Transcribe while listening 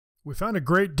We found a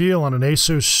great deal on an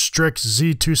ASUS Strix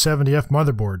Z270F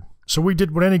motherboard, so we did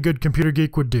what any good computer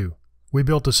geek would do. We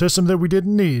built a system that we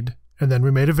didn't need, and then we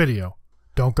made a video.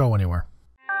 Don't go anywhere.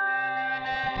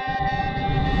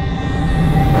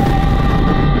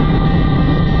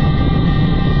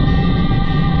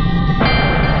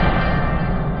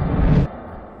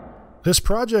 This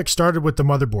project started with the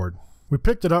motherboard. We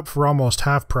picked it up for almost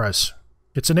half price.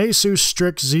 It's an ASUS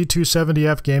Strix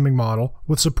Z270F gaming model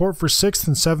with support for 6th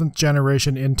and 7th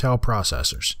generation Intel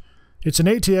processors. It's an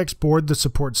ATX board that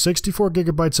supports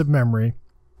 64GB of memory,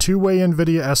 2-way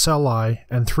Nvidia SLI,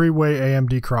 and 3-way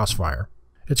AMD Crossfire.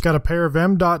 It's got a pair of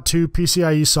M.2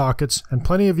 PCIe sockets and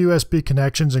plenty of USB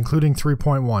connections, including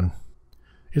 3.1.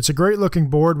 It's a great looking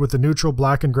board with a neutral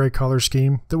black and gray color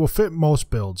scheme that will fit most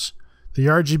builds. The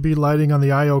RGB lighting on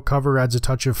the I/O cover adds a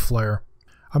touch of flair.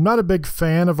 I'm not a big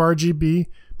fan of RGB,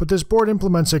 but this board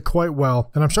implements it quite well,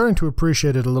 and I'm starting to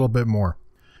appreciate it a little bit more.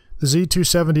 The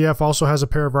Z270F also has a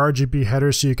pair of RGB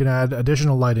headers so you can add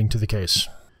additional lighting to the case.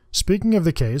 Speaking of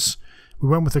the case, we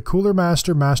went with the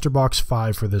CoolerMaster MasterBox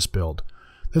 5 for this build.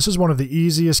 This is one of the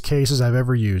easiest cases I've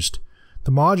ever used.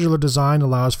 The modular design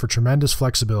allows for tremendous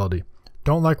flexibility.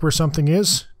 Don't like where something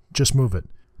is? Just move it.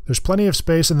 There's plenty of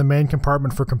space in the main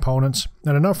compartment for components,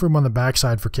 and enough room on the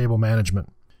backside for cable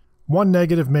management. One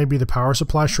negative may be the power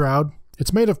supply shroud.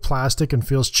 It's made of plastic and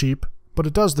feels cheap, but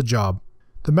it does the job.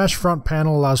 The mesh front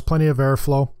panel allows plenty of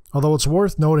airflow, although it's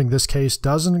worth noting this case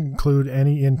doesn't include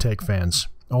any intake fans,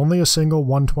 only a single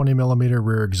 120mm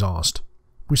rear exhaust.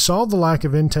 We solved the lack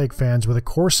of intake fans with a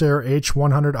Corsair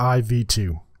H100i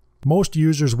V2. Most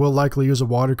users will likely use a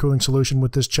water cooling solution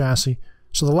with this chassis,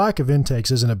 so the lack of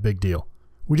intakes isn't a big deal.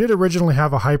 We did originally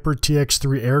have a Hyper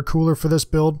TX3 air cooler for this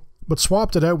build, but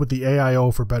swapped it out with the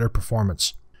AIO for better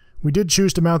performance. We did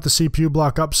choose to mount the CPU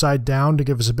block upside down to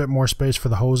give us a bit more space for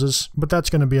the hoses, but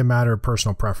that's going to be a matter of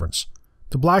personal preference.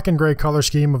 The black and gray color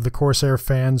scheme of the Corsair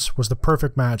fans was the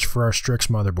perfect match for our Strix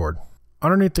motherboard.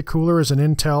 Underneath the cooler is an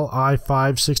Intel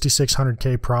i5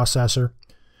 6600K processor.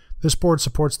 This board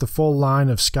supports the full line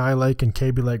of Skylake and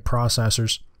Kaby Lake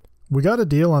processors. We got a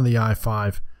deal on the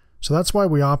i5, so that's why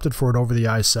we opted for it over the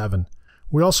i7.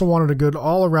 We also wanted a good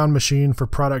all-around machine for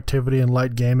productivity and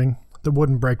light gaming that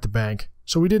wouldn't break the bank,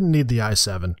 so we didn't need the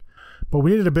i7, but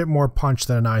we needed a bit more punch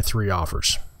than an i3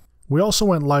 offers. We also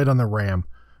went light on the RAM,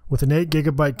 with an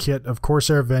 8GB kit of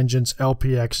Corsair Vengeance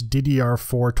LPX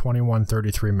DDR4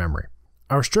 2133 memory.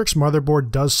 Our Strix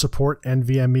motherboard does support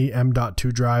NVMe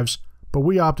M.2 drives, but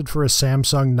we opted for a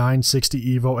Samsung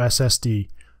 960 EVO SSD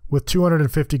with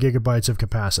 250GB of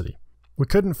capacity. We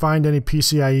couldn't find any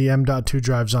PCIe M.2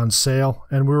 drives on sale,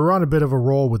 and we were on a bit of a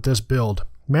roll with this build.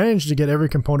 Managed to get every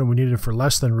component we needed for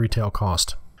less than retail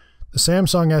cost. The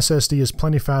Samsung SSD is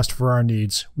plenty fast for our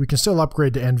needs. We can still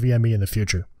upgrade to NVMe in the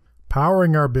future.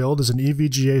 Powering our build is an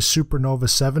EVGA SuperNova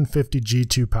 750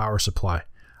 G2 power supply.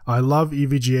 I love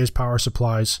EVGA's power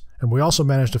supplies, and we also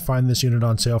managed to find this unit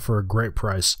on sale for a great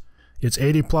price. It's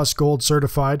 80+ gold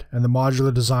certified, and the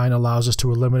modular design allows us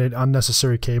to eliminate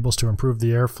unnecessary cables to improve the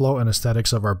airflow and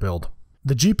aesthetics of our build.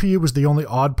 The GPU was the only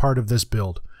odd part of this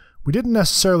build. We didn't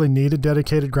necessarily need a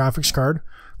dedicated graphics card.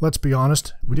 Let's be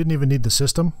honest, we didn't even need the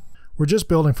system. We're just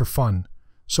building for fun,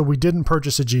 so we didn't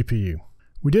purchase a GPU.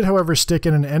 We did, however, stick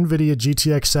in an Nvidia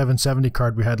GTX 770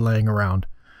 card we had laying around.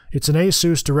 It's an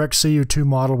ASUS Direct CUII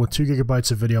model with 2GB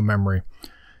of video memory.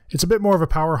 It's a bit more of a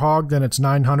power hog than its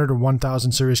 900 or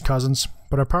 1000 series cousins,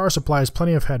 but our power supply has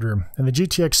plenty of headroom, and the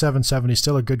GTX 770 is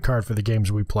still a good card for the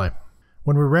games we play.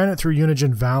 When we ran it through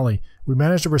Unigine Valley, we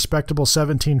managed a respectable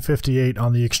 1758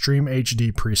 on the Extreme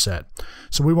HD preset,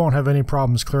 so we won't have any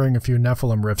problems clearing a few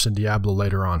Nephilim riffs in Diablo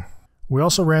later on. We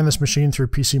also ran this machine through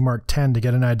PC Mark 10 to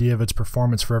get an idea of its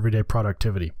performance for everyday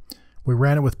productivity. We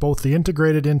ran it with both the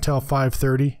integrated Intel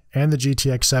 530 and the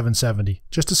GTX 770,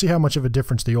 just to see how much of a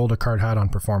difference the older card had on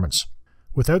performance.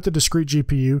 Without the discrete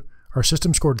GPU, our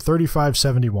system scored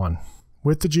 3571.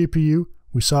 With the GPU,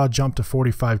 we saw a jump to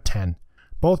 4510.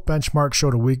 Both benchmarks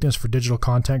showed a weakness for digital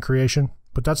content creation,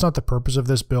 but that's not the purpose of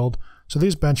this build, so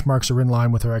these benchmarks are in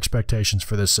line with our expectations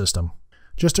for this system.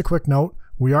 Just a quick note,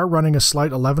 we are running a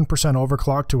slight 11%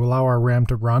 overclock to allow our RAM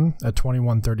to run at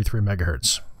 2133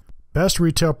 MHz. Best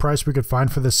retail price we could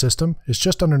find for this system is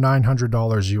just under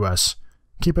 $900 US.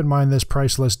 Keep in mind this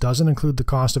price list doesn't include the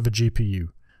cost of a GPU.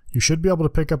 You should be able to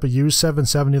pick up a used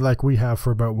 770 like we have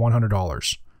for about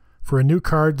 $100. For a new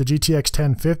card, the GTX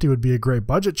 1050 would be a great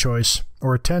budget choice,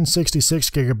 or a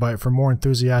 1066GB for more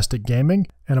enthusiastic gaming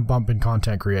and a bump in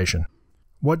content creation.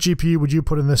 What GPU would you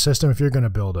put in this system if you're going to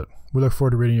build it? We look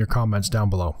forward to reading your comments down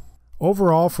below.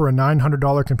 Overall, for a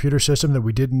 $900 computer system that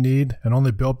we didn't need and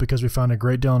only built because we found a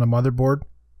great deal on a motherboard,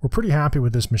 We're pretty happy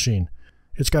with this machine.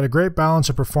 It's got a great balance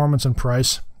of performance and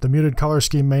price. The muted color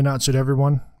scheme may not suit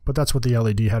everyone, but that's what the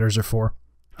LED headers are for.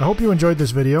 I hope you enjoyed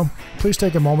this video. Please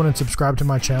take a moment and subscribe to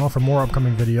my channel for more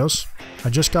upcoming videos.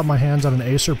 I just got my hands on an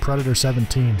Acer Predator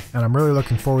 17, and I'm really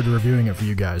looking forward to reviewing it for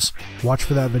you guys. Watch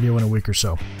for that video in a week or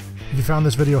so. If you found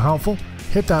this video helpful,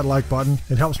 hit that like button.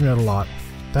 It helps me out a lot.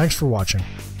 Thanks for watching,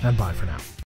 and bye for now.